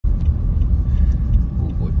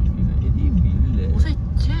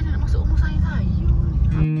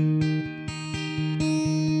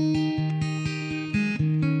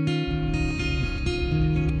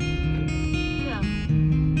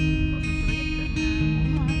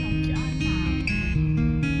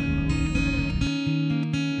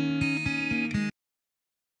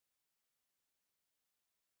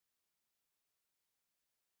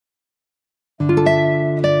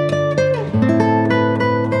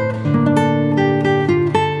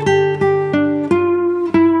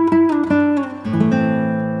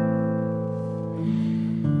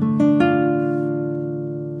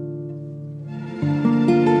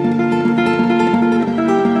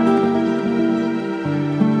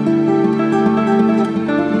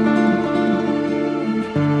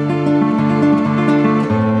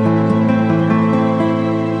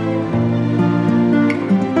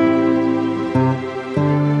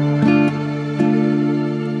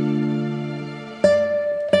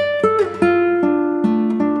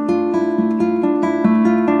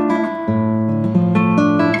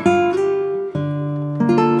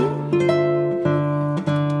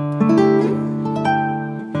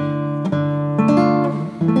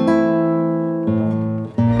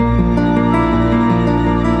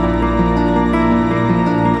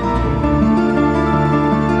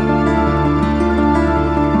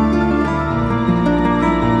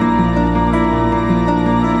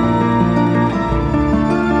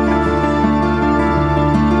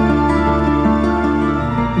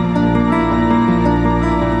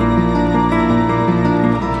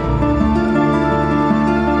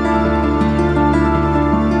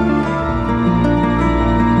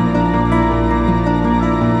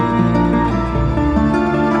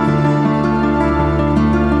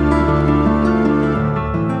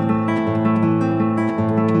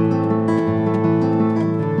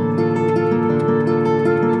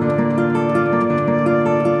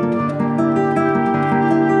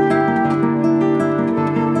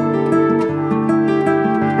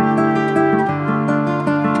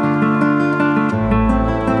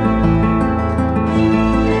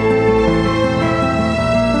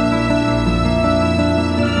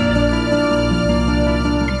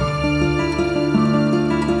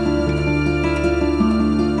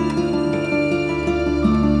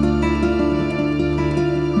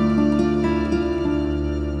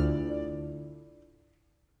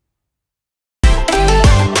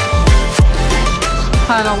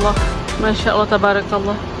Subhanallah. Masya Allah,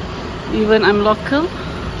 tabarakallah. Even I'm local,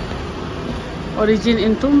 origin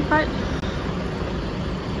in Tumpat.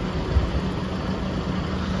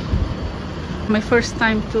 My first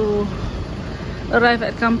time to arrive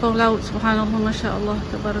at Kampung Laut. Subhanallah, Masya Allah,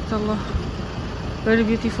 tabarakallah. Very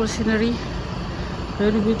beautiful scenery,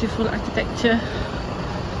 very beautiful architecture.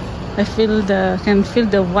 I can feel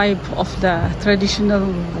the vibe of the traditional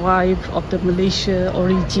vibe of the Malaysia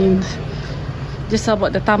origin. Just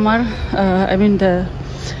about the tamar,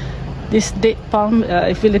 this date palm,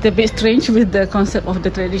 I feel a little bit strange with the concept of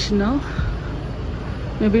the traditional.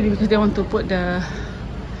 Maybe because they want to put the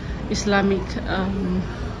Islamic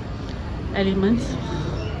elements.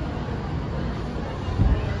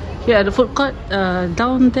 Here at the food court,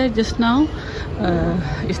 down there just now,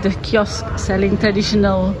 is the kiosk selling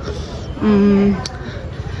traditional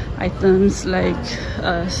items like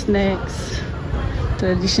snacks,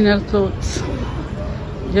 traditional clothes,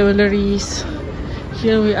 jewelries.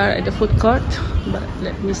 Here we are at the food court, but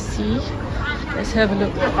let me see. Let's have a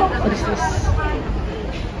look. What is this?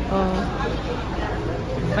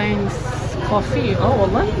 Banks Coffee. Oh,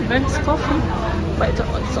 Allah, Banks Coffee. But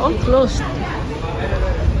it's all closed.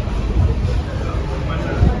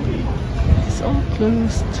 It's all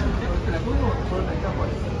closed.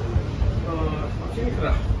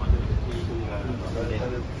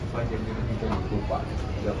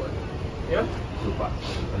 Ya? Lupa.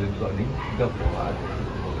 Kalau juga ni, dapat.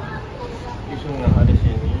 Isu yang ada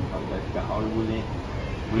sini, tak boleh.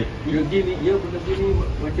 Boleh gini, ya boleh gini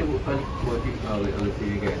macam kalau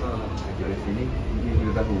sini kan. Kalau sini, ini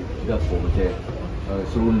kita tahu dapur macam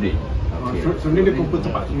serunding. Serunding dia kumpul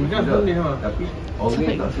tempat serunding lah. Tapi orang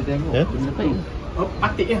tak sedang tengok. Siapa ini?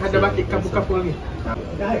 Batik ada batik kampung-kampung lagi.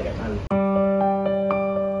 Dah kat sana.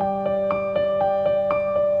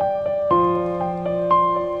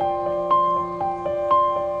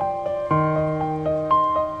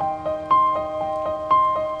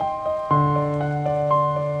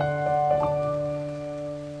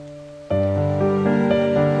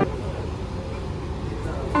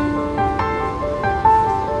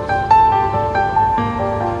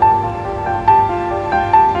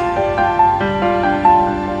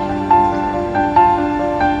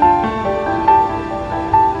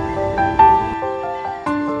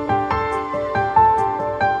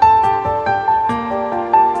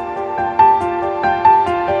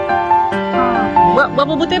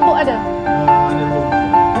 Berapa butir bok ada?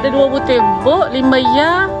 Ada 2 butir bok, 5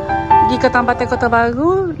 ya. Pergi ke Tampatan Kota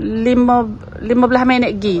Baru, 15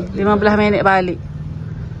 minit pergi, 15 minit balik.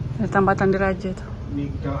 Tampatan Diraja tu. Ni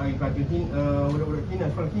kita air kata budak-budak Cina,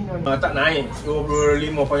 sekolah Cina. Tak naik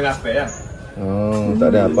 25.8 lah. Oh, tak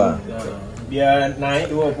ada apa. Dia naik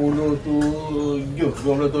 27,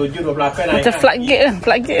 28 naik. Macam floodgate lah,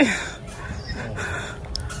 floodgate.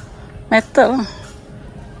 Metal lah.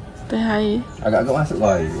 Air. Agak-agak masuk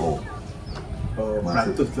lah air. Oh.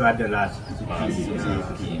 Beratus tu adalah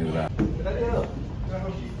Sikit lah.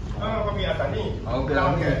 Kami atas ni.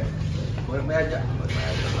 Okey. Boleh mai ajak.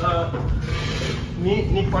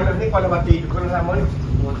 Ni kalau batik kalau lama ni.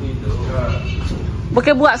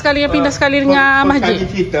 Bukan buat sekali yang pindah sekali dengan masjid.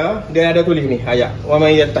 Cerita dia ada tulis ni ayat. Wa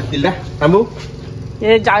may yattaqillah. Sambung.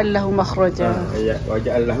 Ya ja'allahu makhraja. Ayat wa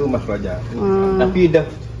ja'allahu makhraja. Tapi dah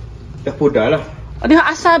pudar lah. Dia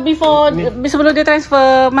asal sebelum dia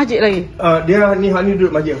transfer masjid lagi? Dia ni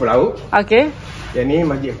duduk Masjid Kampung Laut. Okey. Yang ni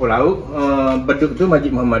Masjid Kampung Laut. Beduk tu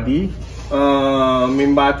Masjid Muhammadi.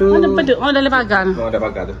 Mimbar tu... Mana beduk? Oh, dalam pagar tu? Ada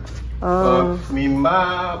pagar tu.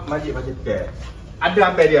 Mimbar Masjid Kek.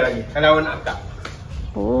 Ada sampai dia lagi. Kalau nak tak.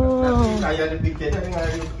 Oh. Nanti saya ada fikir dengan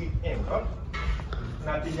UPM kan.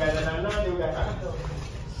 Nanti jalan-jalan dia boleh tak tu.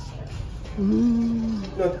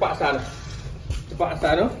 Tempat asal tu. Tempat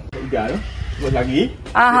asal tu. Hujan tu. Terus lagi.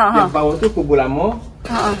 Yang bawah tu kubur lama.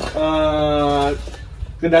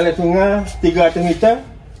 Ke dalam sungai 300 meter.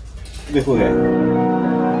 Lebih kurang.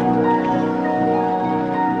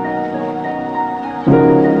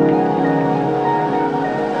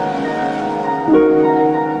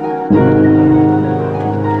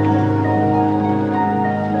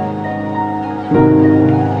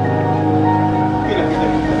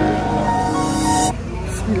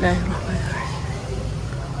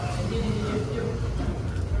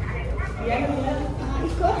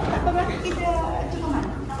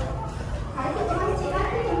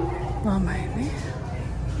 Lama ini.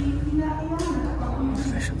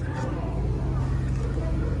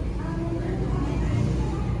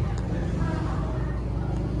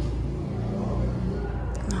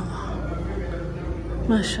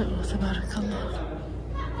 Masya Allah, tabarakallah.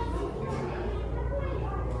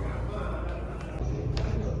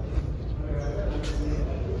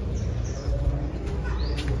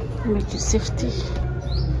 make it safety.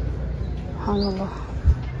 Alhamdulillah.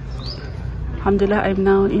 Alhamdulillah, I'm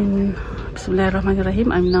now in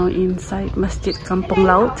Bismillahirrahmanirrahim. I'm now inside Masjid Kampung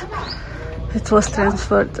Laut. It was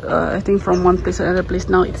transferred, I think, from one place to another place.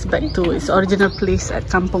 Now it's back to its original place at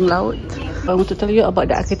Kampung Laut. I want to tell you about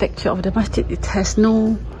the architecture of the masjid. It has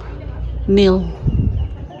no nail.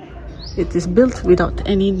 It is built without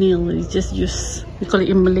any nail. It's just use, we call it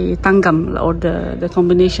in Malay, tanggam, or the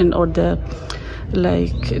combination, or the,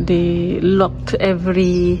 like, they locked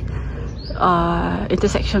every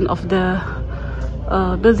intersection of the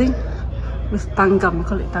building with tanggam. We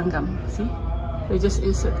call it tanggam. See, they just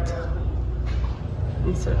insert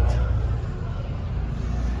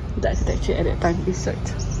the architecture at that time. Insert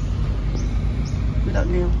without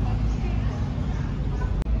nail.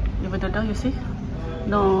 Even the door, you see,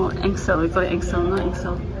 no angsel. We call it angsel, no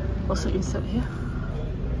angsel. Also insert here,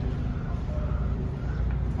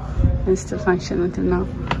 and still function until now.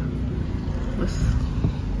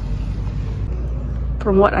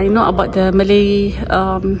 From what I know about the Malay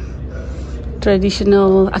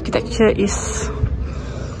traditional architecture is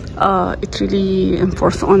it really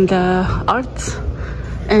enforces on the arts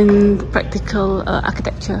and practical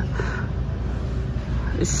architecture.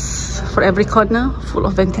 It's for every corner full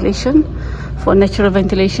of ventilation, for natural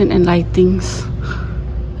ventilation and lightings,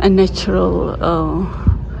 and natural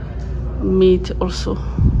made also,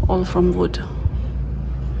 all from wood.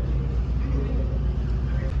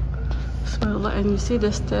 Subhanallah, and you see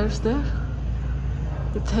the stairs there.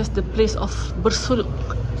 It has the place of bersuluk.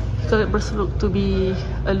 We call it bersuluk, to be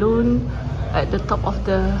alone at the top of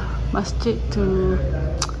the masjid, to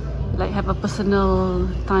like have a personal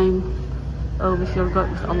time with your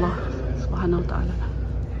God, with Allah Subhanahu wa Taala.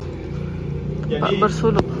 Tempat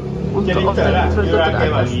bersuluk untuk of the to the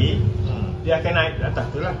atas. Dia akan naik ke atas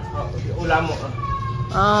tu lah. Ulama.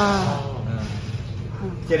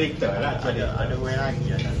 Cerita lah, ada way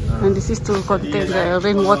lagi atas. And this is to contain the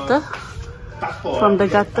rainwater from the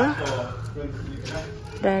gutter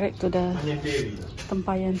direct to the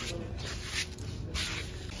tempayan.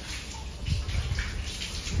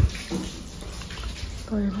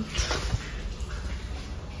 Toilet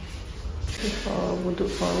for wuduk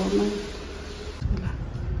for women.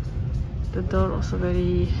 The door also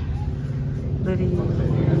very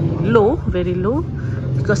low,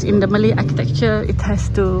 because in the Malay architecture it has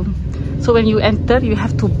to, so when you enter you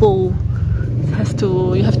have to bow.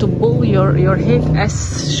 You have to bow your head as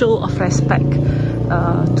show of respect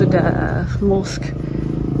to the mosque.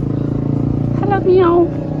 Hello, meow.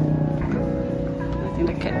 I think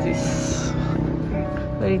the cat is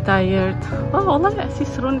very tired. Oh, Allah, she's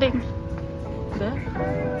surrounding there.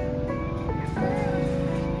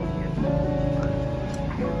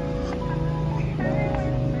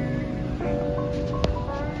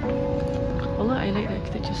 Allah, I like the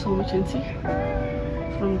architecture so much, and see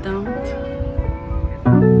from down.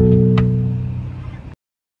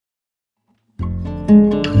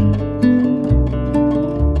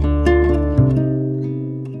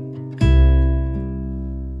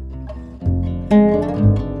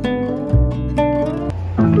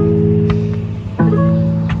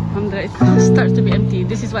 Starts to be empty.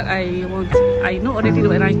 This is what I want. I know already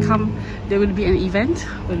when I come there will be an event,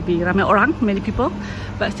 will be ramai orang, many people,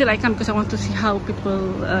 but still I come because I want to see how people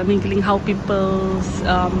mingling, how people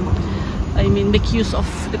make use of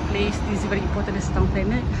the place. This is very important as town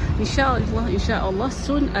planner. Inshallah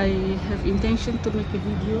soon I have intention to make a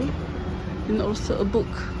video and also a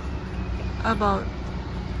book about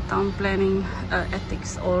town planning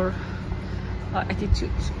ethics or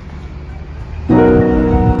attitudes.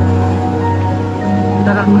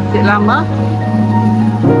 Dalam masjid lama,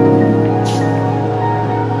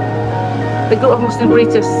 the group of Muslim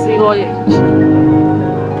preachers, Voyage.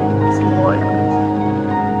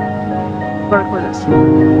 Barakallah.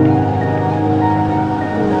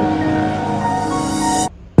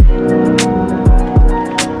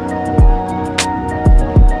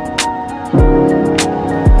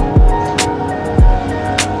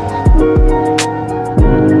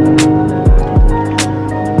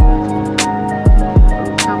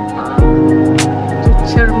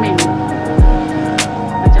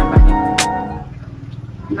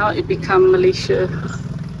 Now it become Malaysia,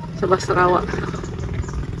 Sabah Sarawak.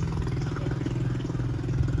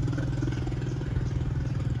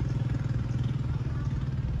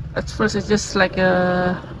 At first it's just like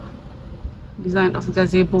a design of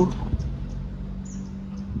gazebo.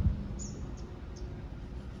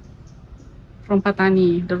 From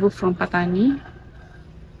Patani, the roof from Patani,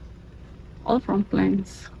 all from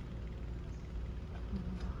plants.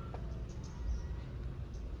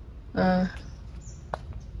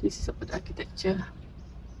 This is about architecture.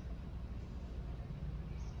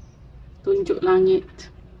 Tunjuk langit.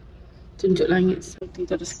 Tunjuk langit seperti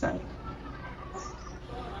to the sky.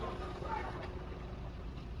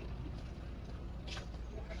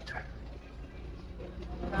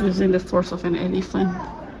 Using the force of an elephant.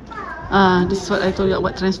 This is what I told you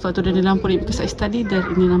about transfer to the Nilampuri, because I studied there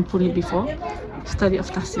in Nilampuri before. Study of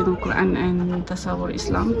Tafsir al-Quran and Tasawwur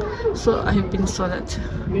Islam. So I have been salat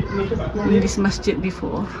in this masjid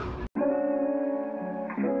before.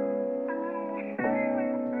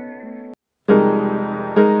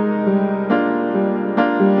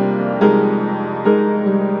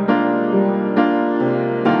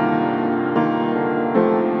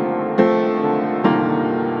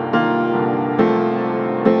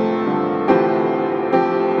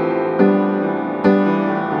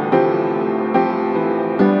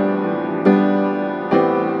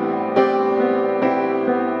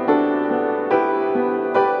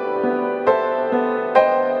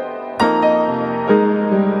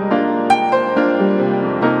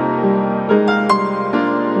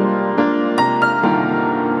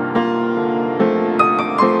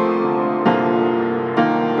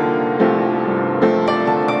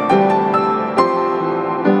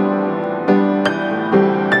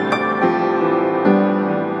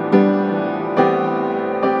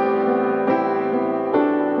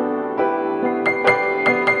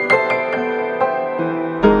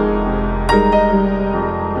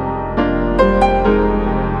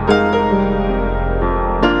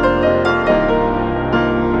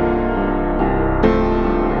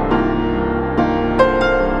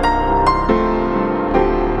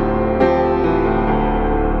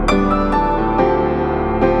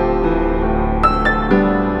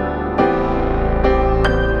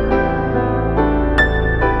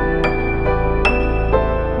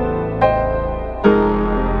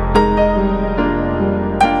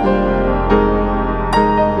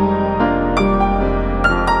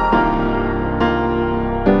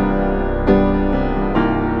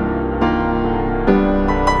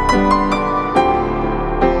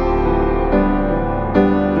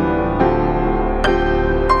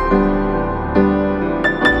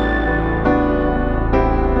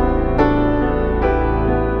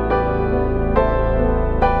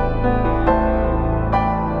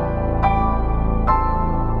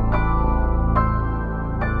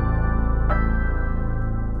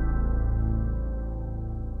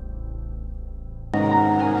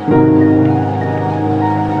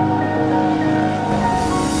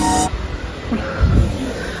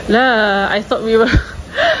 Lah, I thought we were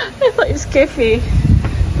I thought it's cafe.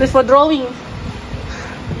 Place for drawing.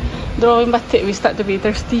 Drawing batik, we start to be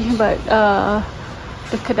thirsty, but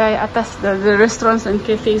the kedai atas, the restaurants and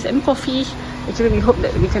cafes and coffee, actually we hope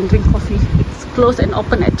that we can drink coffee. It's closed and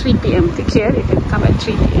open at 3 PM. Take care, you can come at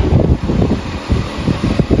 3 PM.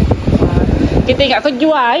 Kita ingat kau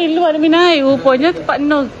jual luar Minai, rupanya tempat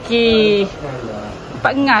noki.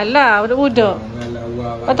 Tempat ngalah budak-budak.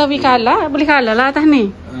 Atau we kalah, boleh kalah lah atas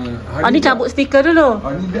ni. Ni cabut stiker dulu.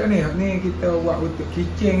 Ni dah ni. Ni kita buat untuk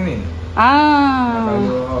kitchen ni.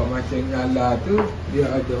 Kalau macam ngalah tu, dia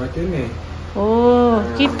ada macam ni.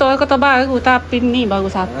 Kita kata baru, tapi ni baru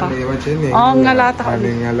siapa. Ada macam ni. Ngalah atas ni. Ada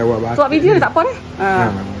ngalah buat batik. Buat video tak apa ni?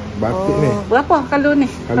 Batik ni. Berapa kalau ni?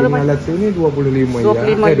 Kalau ngalah tu ni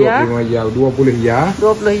 25 ya. 20 ya.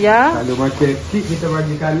 20 ya. Kalau macam kit kita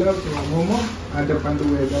bagi kalau cuma ngomong ada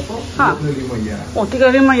panduan berapa? 35 ya.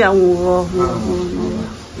 35 ya.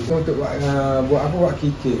 Itu untuk buat apa? Buat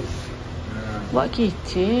kitchen. Buat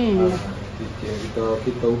kitchen.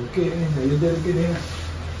 Kita ukir ni. Dia ni.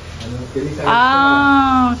 Okey.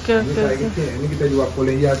 Ini kita jual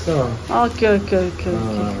polen hiasan. Okey.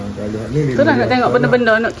 Kalau ni tu nak tengok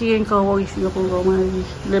benda-benda nak kirim ke waris Singapura mari.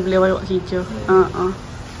 Boleh buat hijau.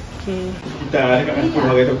 Okey. Kita dekat 10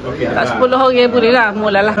 orang tu okey. Tak 10 orang boleh lah,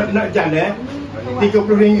 mulalah. Nak jalan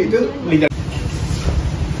RM30 tu boleh jalan.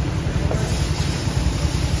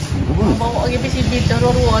 Bawa pergi PCB dah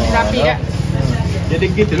dua-dua ni rapi kat. Jadi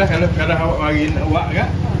gitulah kalau awak mari nak buat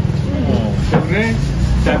kat. Sebenarnya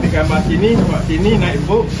cantik gambar sini, buat sini naik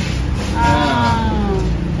boat.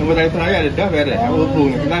 Nombor telefon saya ada dah beres. Awak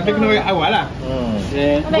hubung ni. Tapi kena bayar awal lah.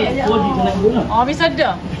 Bisa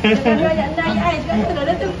dah.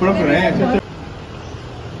 Progress.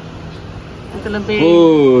 Itu lebih.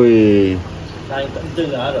 Oi. Saya tak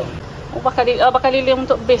dengar dah. Bakal lilin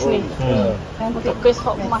untuk base ni. Untuk base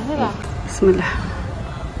hok rumah ni lah. Bismillah.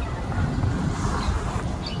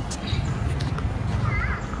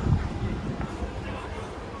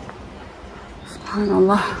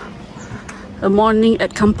 Subhanallah. A morning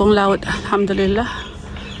at Kampung Laut. Alhamdulillah.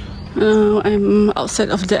 I'm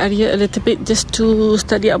outside of the area a little bit just to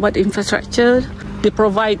study about the infrastructure they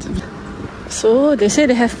provide So they say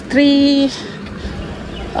they have 3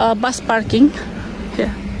 bus parking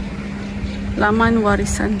here. Laman,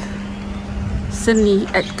 Warisan, Seni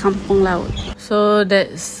at Kampung Laut. So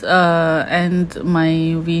that's end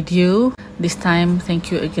my video this time.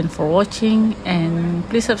 Thank you again for watching, and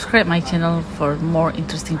please subscribe my channel for more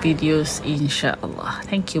interesting videos, inshallah.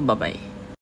 Thank you. Bye bye.